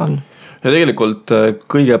siis on? Ja tegelikult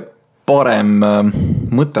kõige parem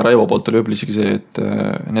mõte Raivo poolt oli võib-olla isegi see, et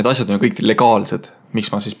need asjad on ju kõik legaalsed. Miks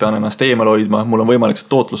ma siis pean ennast eemal hoidma, mul on võimalik see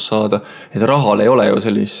tootlust saada, et rahal ei ole ju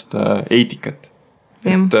sellist eetikat.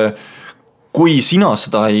 Et kui sina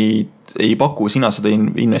seda ei paku, sina seda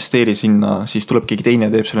investeeri sinna, siis tuleb keegi teine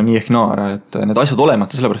teeb selle nii ehk naara, et need asjad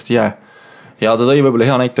olemata sellepärast ei jää. Ja ta tõi võib-olla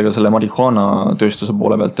hea näitega selle marihuana tööstuse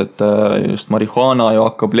poole pealt, et just marihuana ju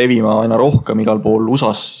hakkab levima aina rohkem igal pool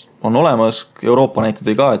USAs on olemas, Euroopa näited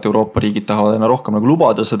ka, et Euroopa riigid tahavad aina rohkem nagu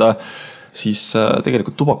lubada seda, siis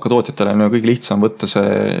tegelikult tubakatootjatele on ju kõige lihtsam võtta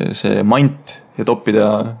see mant ja toppida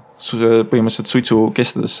põhimõtteliselt suitsu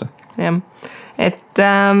kestadesse. Jah. Et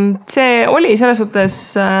see oli selles suhtes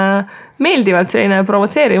meeldivalt selline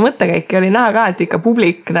provotseeriv mõttekäik ja oli näha ka, et ikka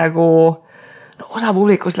publik nagu, osa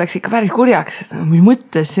publikust läks ikka päris kurjaks, et mis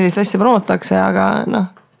mõttes sellist asja promotakse, aga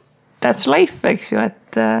that's life, eks ju,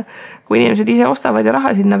 et kui inimesed ise ostavad ja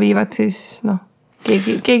raha sinna viivad, siis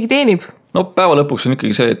keegi teenib. Päeva lõpuks on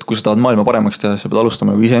ikkagi see, et kui sa tahad maailma paremaks teha, sa pead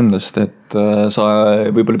alustama nagu iseendast, et sa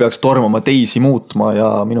võib-olla peaks tormama teisi muutma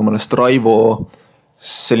ja minu meelest Raivo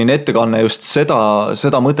selline ettekanne just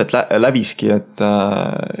seda mõtet läbiski, et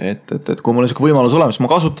kui mul on selline võimalus olemas, ma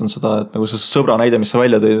kasutan seda, et nagu see sõbra näide, mis sa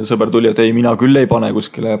välja tõi, sõber tuli, et ei, mina küll ei pane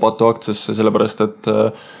kuskile patuaktsiasse, sellepärast, et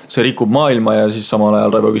see rikub maailma ja siis samal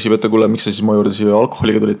ajal Raivo küsib, et kuule, miks sa siis mu juurde siia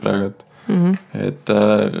alkoholiga tulid praegu, et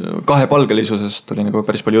kahepalgelisusest oli nagu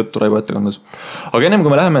päris palju juttu Raivo ettekandes. Aga ennem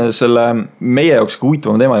kui me läheme selle meie jaoks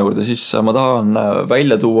huvitavama teema juurde, siis ma tahan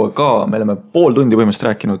välja tuua ka, me oleme pool tundi põhimõtteliselt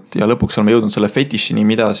rääkinud ja lõpuks oleme jõudnud selle fetišini,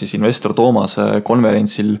 mida siis investor Toomas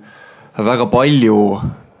konverentsil väga palju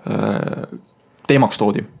teemaks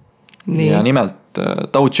toodi. Ja nimelt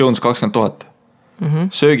Dow Jones 20 000.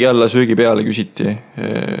 söögi alla, söögi peale küsiti.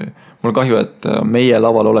 Mul kahju, et meie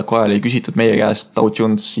laval oleku ajal ei küsitud meie käest Dow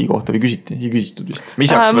Jonesi kohta või ei küsitud vist. Me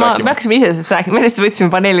hakkasime ise sellest rääkima, me lihtsalt võtsime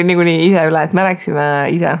paneeli niikuinii ise üle, et me rääkisime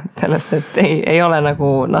ise sellest, et ei ole nagu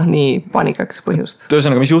nii paanikaks põhjust.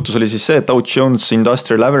 Tõesõnaga, mis juhtus oli siis see, et Dow Jones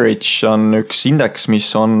Industrial Average on üks indeks, mis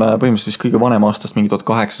on põhimõtteliselt kõige vanem aastast mingi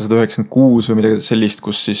 1896 või midagi sellist,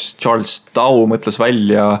 kus siis Charles Dow mõtles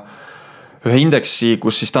välja ühe indeksi,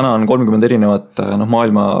 kus siis täna on 30 erinevat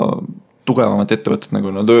maailma tugevamat ettevõtted,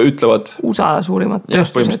 nagu nad ütlevad. USA suurimad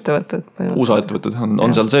tööstusettevõtted. USA ettevõtted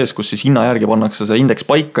on seal sees, kus siis hinna järgi pannakse see indeks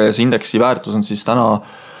paika ja see indeksi väärtus on siis täna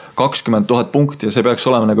 20 000 punkti ja see peaks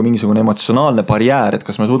olema nagu mingisugune emotsionaalne barjäär, et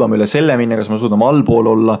kas me suudame üle selle minna, kas me suudame allpool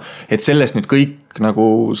olla, et sellest nüüd kõik nagu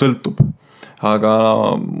sõltub. Aga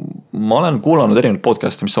ma olen kuulanud erinevad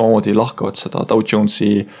podcasti, mis samamoodi lahkavad seda Dow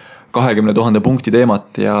Jonesi 20 000 punkti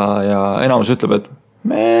teemat ja enamus ütleb, et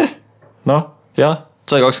jah,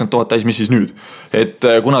 sai 20 000 täis, mis siis nüüd? Et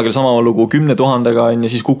kunagi oli sama lugu 10 000-ga ja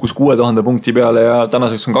siis kukkus 6000 punkti peale ja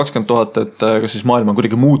tänaseks on 20 000, et kas siis maailm on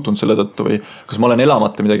kuidagi muutunud selle tõttu või kas ma olen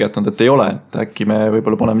elamata midagi jätnud, et ei ole, et äkki me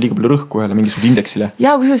võib-olla paneme liiga palju rõhku ühele mingisugune indeksile. Ja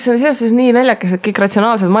kusjuures see on selles nii naljakas, et kõik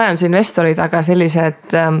ratsionaalsed majandusinvestorid, aga sellised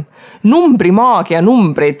numbrimaagia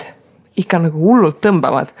numbrid ikka nagu hullult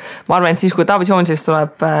tõmbavad. Ma arvan, et siis kui Dow Jonesist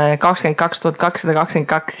tuleb 22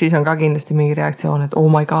 222, siis on ka kindlasti mingi reaktsioon, et oh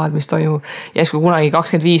my god, mis toimub. Ja siis kui kunagi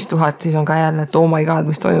 25 000, siis on ka jälle, et oh my god,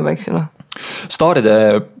 mis toimub, eks ju. Staaride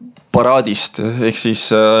paraadist, ehk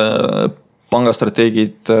siis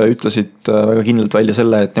pangastrateegid ütlesid väga kindlalt välja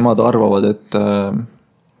selle, et nemad arvavad, et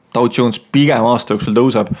Dow Jones pigem aasta jooksul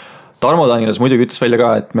tõuseb. Tarmo Tanilas muidugi ütles välja ka,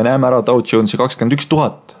 et me näeme ära Dow Jonesi 21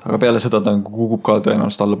 000, aga peale seda ta kukub ka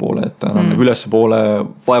tõenäoliselt alla poole, et ta nagu ülesse poole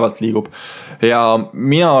vaevalt liigub. Ja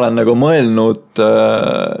mina olen nagu mõelnud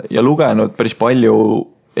ja lugenud päris palju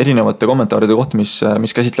erinevate kommentaaride kohta,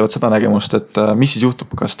 mis käsitlevad seda nägemust, et mis siis juhtub,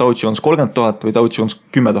 kas Dow Jones 30 000 või Dow Jones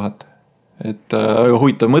 10 000. Et väga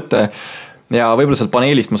huvitav mõte. Ja võib-olla seal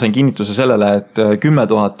paneelist ma sain kinnituse sellele, et 10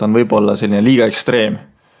 000 on võib-olla selline liiga ekstreem.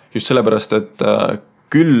 Just sellepärast, et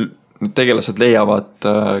küll tegelased leiavad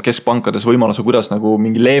keskpankades võimaluse, kuidas nagu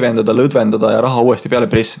mingi leevendada, lõdvendada ja raha uuesti peale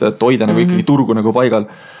pressida, et hoida nagu ikkagi turgu nagu paigal.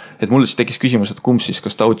 Et mul siis tekkis küsimus, et kumb siis,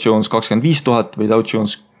 kas Dow Jones 25 000 või Dow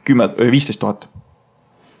Jones 15 000?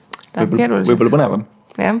 Võib-olla põnevam.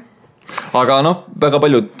 Jah. Aga väga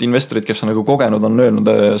paljud investorid, kes on nagu kogenud, on öelnud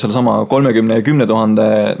selle sama 30 ja 10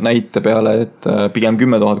 000 näite peale, et pigem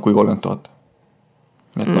 10 000 kui 30 000.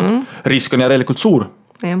 Et risk on järelikult suur.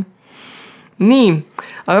 Jah. Nii,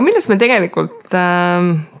 aga millest me tegelikult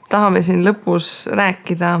tahame siin lõpus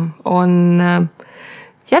rääkida, on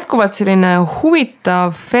jätkuvalt selline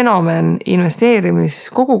huvitav fenomen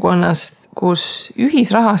investeerimiskogukonnast, kus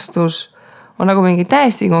ühisrahastus on nagu mingi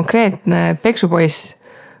täiesti konkreetne peksupoiss,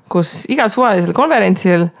 kus igal suvalisel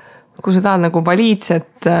konverentsil, kus sa tahad nagu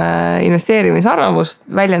valiidset investeerimisarvamust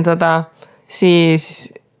väljendada,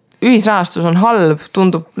 siis ühisrahastus on halb,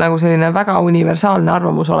 tundub nagu selline väga universaalne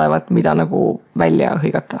arvamus olevat, mida nagu välja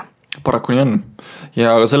hõigata. Paraku nii on.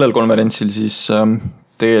 Ja sellel konverentsil siis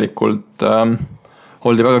tegelikult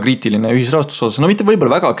oldi väga kriitiline ühisrahastus osas. Mitte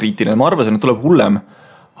võib-olla väga kriitiline, ma arvasin, et tuleb hullem.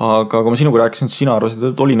 Aga kui ma sinuga rääkisin, siis sina arvasid,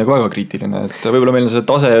 et oli nagu väga kriitiline. Et võib-olla meil see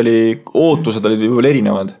tase oli, ootused olid võib-olla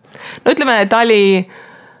erinevad. Ütleme, et ta oli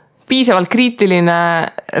piisavalt kriitiline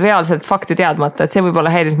reaalselt fakti teadmata, et see võib-olla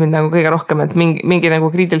häiris mind nagu kõige rohkem, et mingi nagu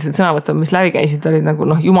kriitilised sõnavõtted, mis läbi käisid, olid nagu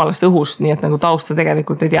jumalast õhust, nii et nagu tausta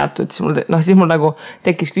tegelikult ei teatud. Siis mul nagu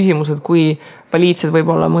tekkis küsimus, et kui valiidsed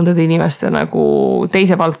võib-olla mõndade inimeste nagu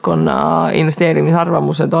teise valdkonna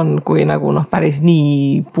investeerimisarvamused on, kui nagu päris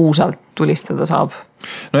nii puusalt tulistada saab.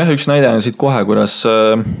 Üks näide on siit kohe, kuidas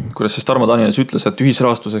siis Tarmo Daniels ütles, et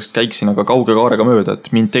ühisrahastuseks käiksin aga kauge kaarega mööda, et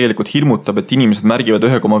mind tegelikult hirmutab, et inimesed märgivad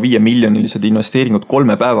 1,5 miljonilised investeeringud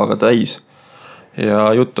 3 päevaga täis. Ja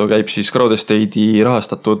juttu käib siis Crowdestate'i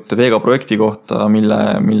rahastatud Vega projekti kohta,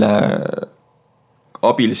 mille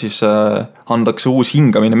abil siis andakse uus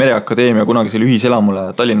hingamine Mereakadeemia kunagisele ühiselamule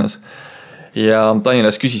Tallinnas. Ja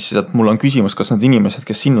Tallinnas küsis siis, et mul on küsimus, kas need inimesed,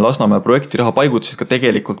 kes sinna Lasnamäe projekti raha paigutasid, ka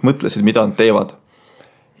tegelikult mõtlesid, mida nad teevad.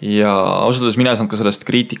 Ja ausalt mina ei saanud ka sellest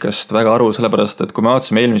kriitikast väga aru, sellepärast, et kui me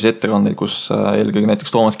vaatasime eelmisi ettekandeid, kus eelkõige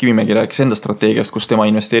näiteks Toomas Kivimägi rääkis enda strateegiast, kus tema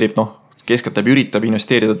investeerib, keskeltläbi üritab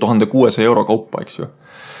investeerida 1600 euro kaupa, eks ju.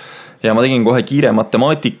 Ja ma tegin kohe kiire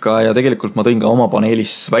matemaatika ja tegelikult ma tõin ka oma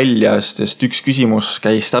paneelis välja, sest üks küsimus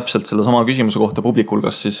käis täpselt selle sama küsimuse kohta publikul,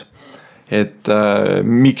 kas siis, et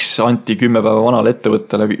miks anti 10 päeva vanale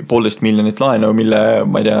ettevõttele 1,5 miljonit laenu, mille,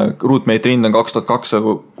 ma ei tea, ruutmeetri hind on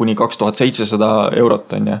 2200 kuni 2700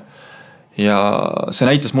 eurot on ja. ja see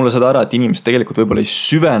näitas mulle seda ära, et inimesed tegelikult võib-olla ei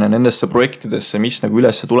süvene nendesse projektidesse, mis nagu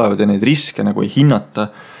üles tulevad ja neid riske nagu ei hinnata.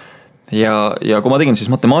 Ja kui ma tegin siis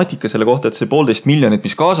matemaatika selle kohta, et see 1,5 miljonit,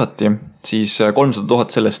 mis kaasati, siis 300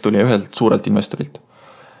 000 sellest tuli ühelt suurelt investorilt.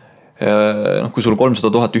 Kui sul 300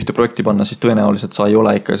 000 ühte projekti panna, siis tõenäoliselt sa ei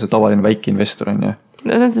ole ikka see tavaline väike investor, on ju.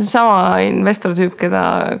 No see on sama investor tüüp, keda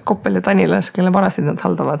Koppel ja Tanilas, kelle varasid nad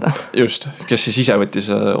haldavad. Just, kes siis ise võttis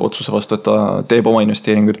otsuse vastu, et ta teeb oma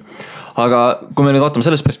investeeringuid. Aga kui me nüüd vaatame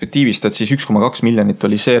sellest perspektiivist, et siis 1,2 miljonit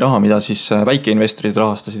oli see raha, mida siis väikeinvestorid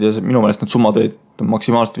rahastasid ja minu meelest need summad olid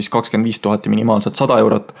maksimaalselt vist 25 000 ja minimaalselt 100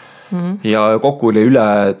 eurot. Ja kokku oli üle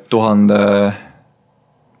 1000,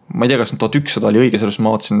 ma ei tea, kas 1100 oli õige, sellest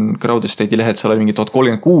ma vaatasin Crowd Estate'i lehed, seal oli mingi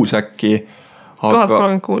 1036 äkki.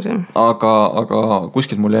 1036, jah. Aga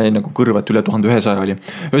kuskilt mul jäi nagu kõrva, et üle 1100 oli.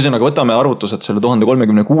 Ühesõnaga, võtame arvutused selle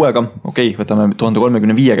 1036-ga, okei, võtame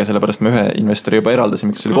 1035-ga, sellepärast me ühe investori juba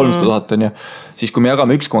eraldasime, kes oli 300 000 on ja siis kui me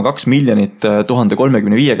jagame 1,2 miljonit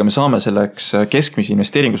 1035-ga, me saame selleks keskmise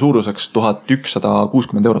investeeringu suuruseks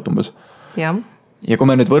 1160 eurot umbes. Jah. Ja kui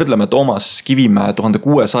me nüüd võrdleme Toomas Kivimäe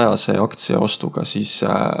 1600 aktsia ostuga, siis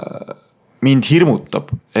mind hirmutab,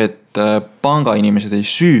 et pangainimesed ei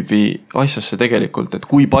süüvi asjasse tegelikult, et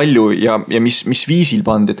kui palju ja mis viisil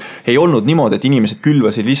pandi, et ei olnud niimoodi, et inimesed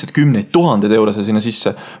külvasid lihtsalt 10 000 eurose sinna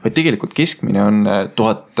sisse, vaid tegelikult keskmine on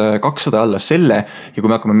 1200 alla selle ja kui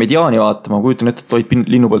me hakkame mediaani vaatama, kujutan ette, et Toit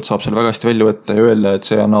Linnupõld saab seal väga hästi välja võtta ja öelda, et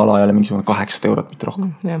see on alajale mingisugune 800 eurot, mitte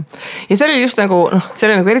rohkem. Ja see oli just nagu, see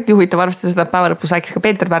oli nagu eriti huvitav arvestada seda, et päeva lõpus rääkis ka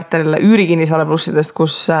Peeter Pärtel üürikinnisvara plussidest,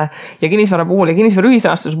 kus ja kinnisvara puhul ja kinnisvara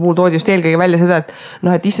ühisrahastuse puhul toodi just eelkõige välja seda,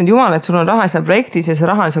 et issand jumal, et sul on raha seal projektis ja see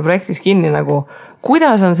raha on seal projektis kinni nagu,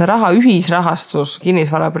 kuidas on see raha ühisrahastus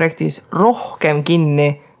kinnisvara projektis rohkem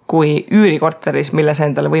kinni kui üürikorteris, mille sa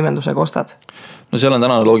endale võimendusega ostad? No seal on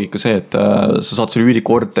tänane loogika see, et sa saad selle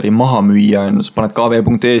üürikorteri maha müüa, sa paned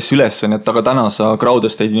kv.es üles, et aga täna sa Crowd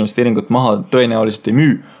Estate investeeringut maha tõenäoliselt ei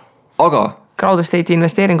müü, aga Crowd Estate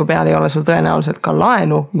investeeringu peal ei ole sul tõenäoliselt ka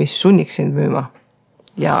laenu, mis sunniks sind müüma.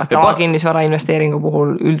 Ja tavakinnisvara investeeringu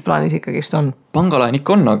puhul üldplaanis ikkagist on. Pangalaen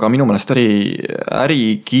ikka on, aga minu meelest äri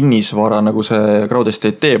kinnisvara nagu see Crowd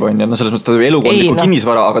Estate teeb on ja selles mõttes ta elukondliku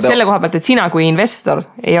kinnisvara. Aga selle koha pealt, et sina kui investor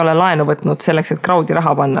ei ole laenu võtnud selleks, et Crowdi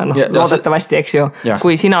raha panna, loodetavasti, eks ju.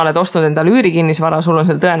 Kui sina oled ostnud endale üürikinnisvara, sul on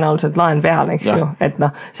seal tõenäoliselt laen peal, eks ju. Et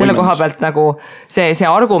selle koha pealt nagu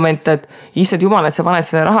see argument, et issand jumal, et sa paned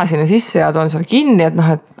selle raha sinna sisse ja ta on seal kinni,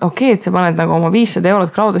 et okei, et sa paned nagu oma 500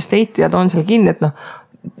 eurot Crowd Estate ja ta on seal kinni, et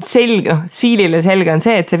selge, siilile selge on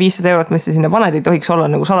see, et see 500 eurot, mis sa sinna paned, ei tohiks olla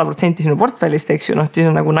nagu 100% sinu portfellist, eks ju,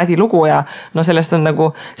 siis on nagu nadi lugu ja sellest on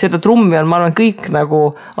nagu, seda trummi on, ma arvan, kõik nagu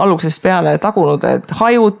algusest peale tagunud, et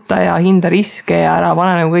hajuta ja hinda riske ja ära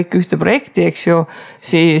pane nagu kõik ühte projekti, eks ju,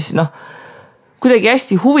 siis kuidagi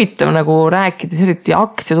hästi huvitav nagu rääkides eriti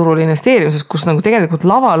aktsiaturul investeerimisest, kus nagu tegelikult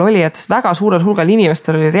laval oli, et väga suurel hulgal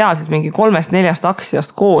inimestel oli reaalselt mingi 3-4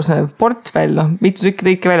 aktsiast koosnev portfell, mitu tükki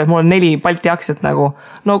tõike välja, et mul on 4 Balti aktsiat nagu,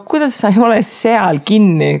 kuidas sa ei ole seal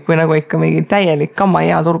kinni, kui nagu ikka mingi täielik kamma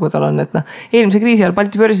hea turgudel on, et eelmise kriisi ajal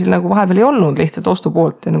Balti börsil nagu vahepeal ei olnud lihtsalt ostu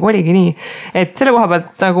poolt ja nagu oligi nii, et selle koha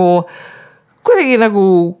pealt nagu kuidagi nagu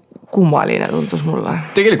kummaline tundus mulle.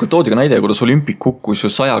 Tegelikult toodi ka näide, kuidas Olympic kukkus ju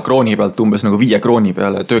 100 krooni pealt umbes nagu 5 krooni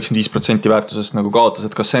peale, et 95% väärtusest nagu kaotas,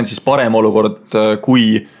 et kas see on siis parem olukord,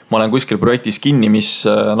 kui ma olen kuskil projektis kinni, mis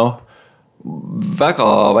väga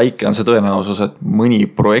väike on see tõenäosus, et mõni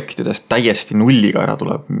projektidest täiesti nulliga ära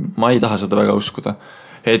tuleb. Ma ei taha seda väga uskuda.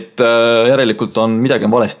 Et järelikult on midagi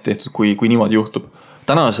valesti tehtud, kui niimoodi juhtub.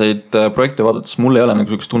 Tänaseid projekte vaadates mul ei ole nagu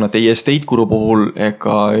sellist tunnet ei Estate Guru puhul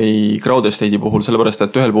ega ei Crowd Estate'i puhul, sellepärast,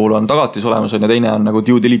 et ühel puhul on tagatis olemas ja teine on nagu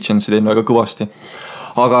due diligence'i teinud väga kõvasti.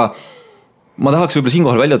 Aga ma tahaks võib-olla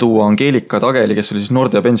siinkohal välja tuua Angeelika Tageli, kes oli siis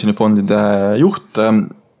Nordea pensionifondide juht,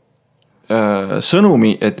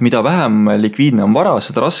 sõnumi, et mida vähem likviidne on vara,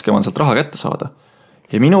 seda raskem on sealt raha kätte saada.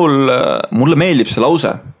 Ja mulle meeldib see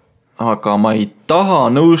lause, aga ma ei taha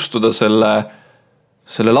nõustuda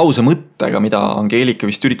selle lause mõttega, mida Angeelika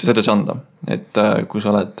vist üritas edasi anda. Et kui sa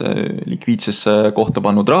oled likviidsesse kohta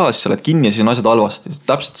pannud raha, siis sa oled kinni ja siis on asjad halvasti.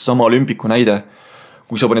 Täpselt sama Olympiku näide.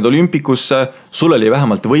 Kui sa panid Olympikusse, sul oli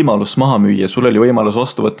vähemalt võimalus maha müüa, sul oli võimalus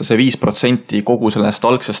vastu võtta see 5% kogu sellest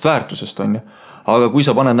algsest väärtusest. Aga kui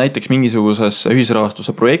sa paned näiteks mingisugusesse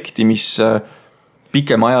ühisrahastuse projekti, mis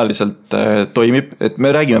pikemaajaliselt toimib, et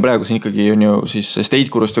me räägime praegu siin ikkagi siis Estate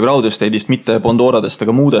Gurust ja Crowd Estate'ist, mitte Bondoradest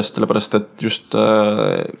ega muudest, sellepärast et just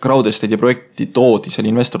Crowd Estate'i projekti toodi selle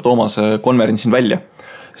investor Toomas konverentsin välja.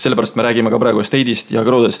 Sellepärast me räägime ka praegu Estate'ist ja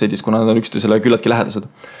Crowd Estate'ist, kuna nad on üksteisele küllaltki lähedased.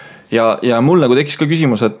 ja mul nagu tekkis ka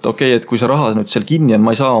küsimus, et okei, et kui see raha nüüd seal kinni on,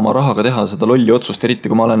 ma ei saa oma rahaga teha seda lolli otsust, eriti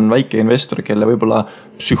kui ma olen väike investor, kelle võib-olla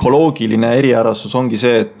psühholoogiline eriärasus ongi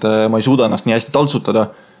see, et ma ei suuda ennast nii hästi taltsutada,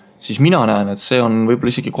 siis mina näen, et see on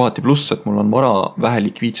võib-olla isegi kohati pluss, et mul on vara vähe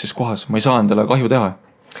likviidses kohas, ma ei saa endale kahju teha.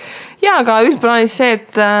 Ja, aga üldplaanis see,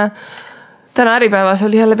 et täna Äripäevas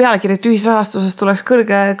oli jälle pealkiri, et ühisrahastusest tuleks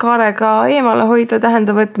kõrge kaarega eemale hoida,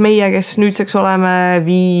 tähendab, et meie, kes nüüdseks oleme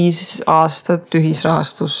 5 aastat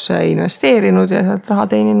ühisrahastusse investeerinud ja sealt raha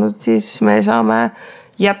teeninud, siis me saame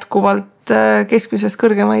jätkuvalt keskmisest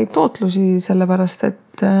kõrgemaid tootlusi, sellepärast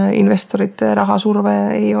et investorite rahasurve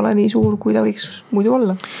ei ole nii suur, kui ta võiks muidu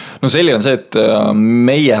olla. No selge on see, et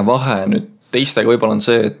meie vahe nüüd teistega võib-olla on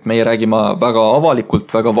see, et meie räägime väga avalikult,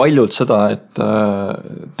 väga valjult seda, et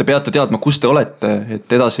te peate teadma, kus te olete,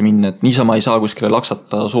 et edasi minna, et niisama ei saa kuskile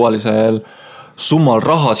laksata suvalisel summal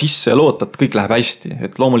raha sisse ja loota, et kõik läheb hästi,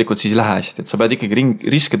 et loomulikult siis ei lähe hästi, et sa pead ikkagi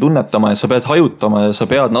riske tunnetama ja sa pead hajutama ja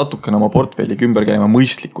sa pead natukene oma portfelliga ümber käima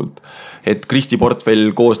mõistlikult. Et Kristi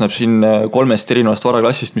portfell koosneb siin 3 erinevast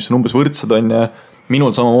varaklassist, mis on umbes võrdsed on ja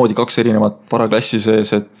minul samamoodi 2 erinevat varaklassi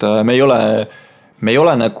sees, et me ei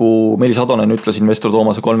ole nagu, Meelis Atonen ütles investor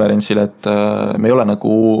Toomase konverentsil, et me ei ole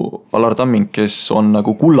nagu Alar Tamming, kes on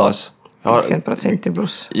nagu kullas. 50%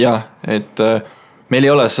 pluss. Jah, et meil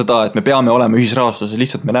ei ole seda, et me peame olema ühisrahastuses,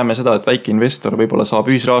 lihtsalt me näeme seda, et väike investor võib-olla saab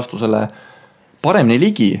ühisrahastusele paremini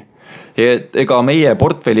ligi. Et ega meie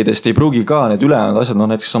portfellidest ei pruugi ka need ülejäänud asjad,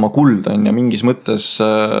 näiteks sama kuld on ja mingis mõttes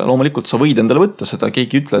loomulikult sa võid endale võtta seda,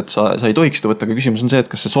 keegi ütle, et sa ei tohiks seda võtta, aga küsimus on see, et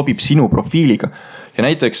kas see sobib sinu profiiliga. Ja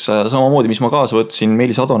näiteks samamoodi, mis ma kaasa võtsin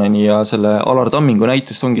Meelis Adoneni ja selle Alar Tammingu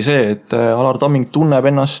näitest ongi see, et Alar Tamming tunneb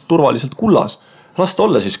ennast turvaliselt kullas. Las ta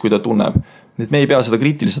olla siis, kui ta tunneb. Et me ei pea seda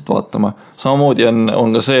kriitiliselt vaatama. Samamoodi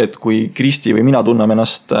on ka see, et kui Kristi või mina tunneme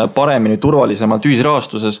ennast paremini turvalisemalt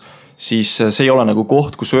ühisrahastuses, siis see ei ole nagu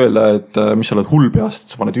koht, kus öelda, et mis sa oled hull peast,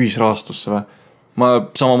 et sa paned ühisrahastusse või. Ma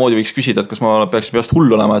samamoodi võiks küsida, et kas ma peaks peast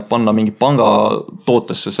hull olema, et panna mingi panga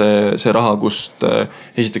tootesse see raha, kust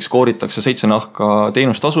esiteks kooritakse 7 nahka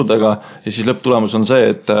teenustasudega ja siis lõpptulemus on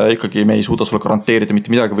see, et ikkagi me ei suuda sulle garanteerida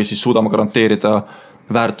mitte midagi või siis suudame garanteerida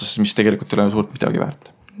väärtuses, mis tegelikult ei ole suurt midagi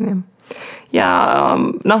väärt. Ja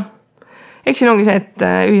eks siin ongi see, et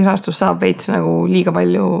ühisrahastus saab veits nagu liiga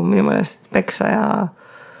palju minu meelest peksa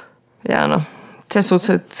ja selles suhtes,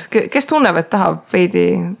 et kes tunneb, et tahab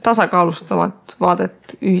veidi tasakaalustamat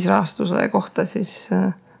vaadet ühisrahastuse kohta, siis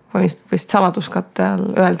vist saladuskatte all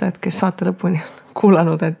öelda, et kes saate lõpuni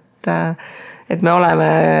kuulanud, et me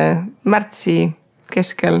oleme märtsi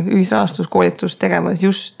keskel ühisrahastuskoolitus tegemas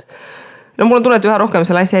just. Mul on tunne, et üha rohkem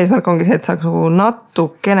selle asja eesmärk ongi see, et saaks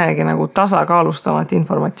natukenegi nagu tasakaalustavat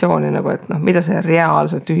informatsiooni, nagu et mida see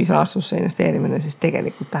reaalselt ühisrahastusse investeerimine siis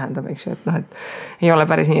tegelikult tähendab, eks ju, et ei ole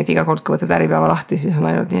päris nii, et iga kord, kui võtad Äripäeva lahti, siis on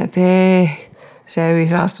ainult nii, et see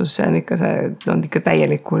ühisrahastus, see on ikka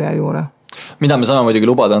täielik kurja juure. Mida me saame muidugi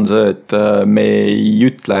lubada on see, et me ei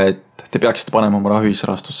ütle, et te peaksite panema oma raha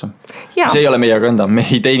ühisrahastusse. See ei ole meie agenda, me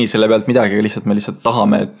ei teeni selle pealt midagi, me lihtsalt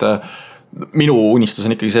tahame, et minu unistus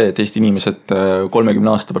on ikkagi see, et Eesti inimesed 30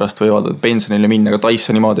 aasta pärast võivad pensionile minna ka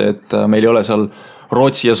Taisse niimoodi, et meil ei ole seal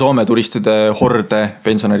Rootsi ja Soome turistide horde,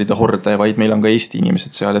 pensionäride horde, vaid meil on ka Eesti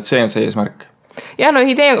inimesed seal, et see on see eesmärk. Ja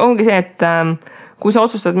idee ongi see, et kui sa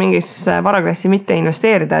otsustad mingis varaklassi mitte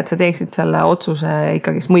investeerida, et sa teeksid selle otsuse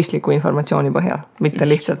ikkagi mõistliku informatsiooni põhjal, mitte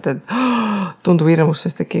lihtsalt, et tundub hirmus,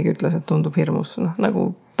 sest et keegi ütles, et tundub hirmus.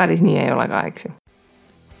 Nagu päris nii ei ole ka, eks.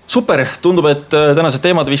 Super, tundub, et tänased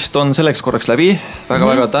teemad vist on selleks korraks läbi.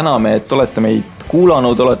 Väga täname, et olete meid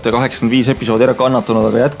kuulanud, olete 85 episoodi ära kannatanud,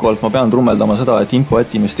 aga jätkuvalt ma pean trummeldama seda, et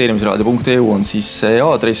info@investeerimisraadio.eu on siis see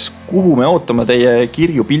aadress, kuhu me ootame teie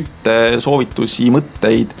kirju, pilte, soovitusi,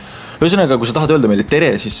 mõtteid. Ühesõnaga, kui sa tahad öelda meile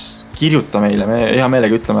tere, siis kirjuta meile. Me hea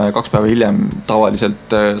meelega ütleme 2 päeva hiljem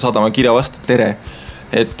tavaliselt saadame kirja vastu tere.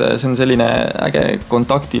 Et see on selline äge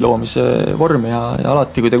kontakti loomise vorm ja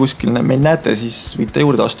alati, kui te kuskil meil näete, siis võite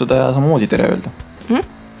juurde astuda ja samamoodi tere öelda.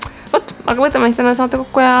 Võt, aga võtame siis täna saate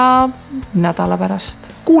kokku ja nädala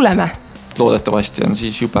pärast kuuleme. Loodetavasti on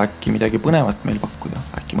siis juba äkki midagi põnevat meil pakkuda.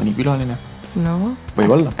 Äkki mõni külaline.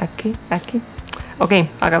 Võib-olla. Äkki. Okei,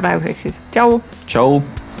 aga praeguseks siis. Tšau. Tšau.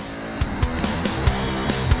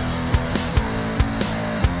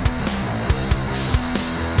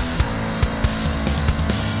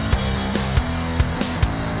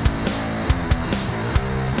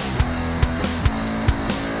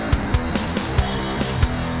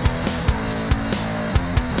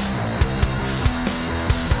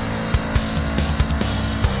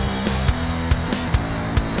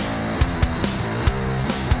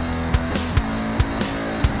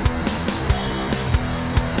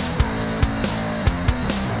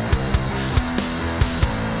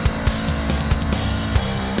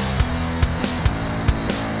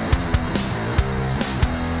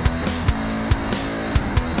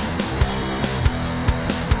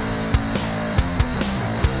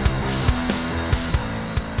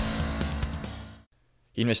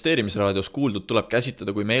 Investeerimisraadios kuuldud tuleb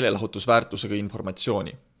käsitleda kui meelelahutusväärtusega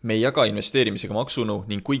informatsiooni. Me ei jaga investeerimisega maksunõu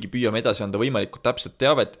ning kuigi püüame edasi anda võimalikult täpset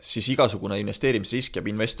teavet, siis igasugune investeerimisrisk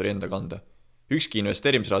jääb investori enda kanda. Ükski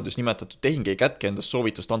investeerimisraadios nimetatud tehing ei kätke endast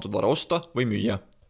soovitust antud vara osta või müüa.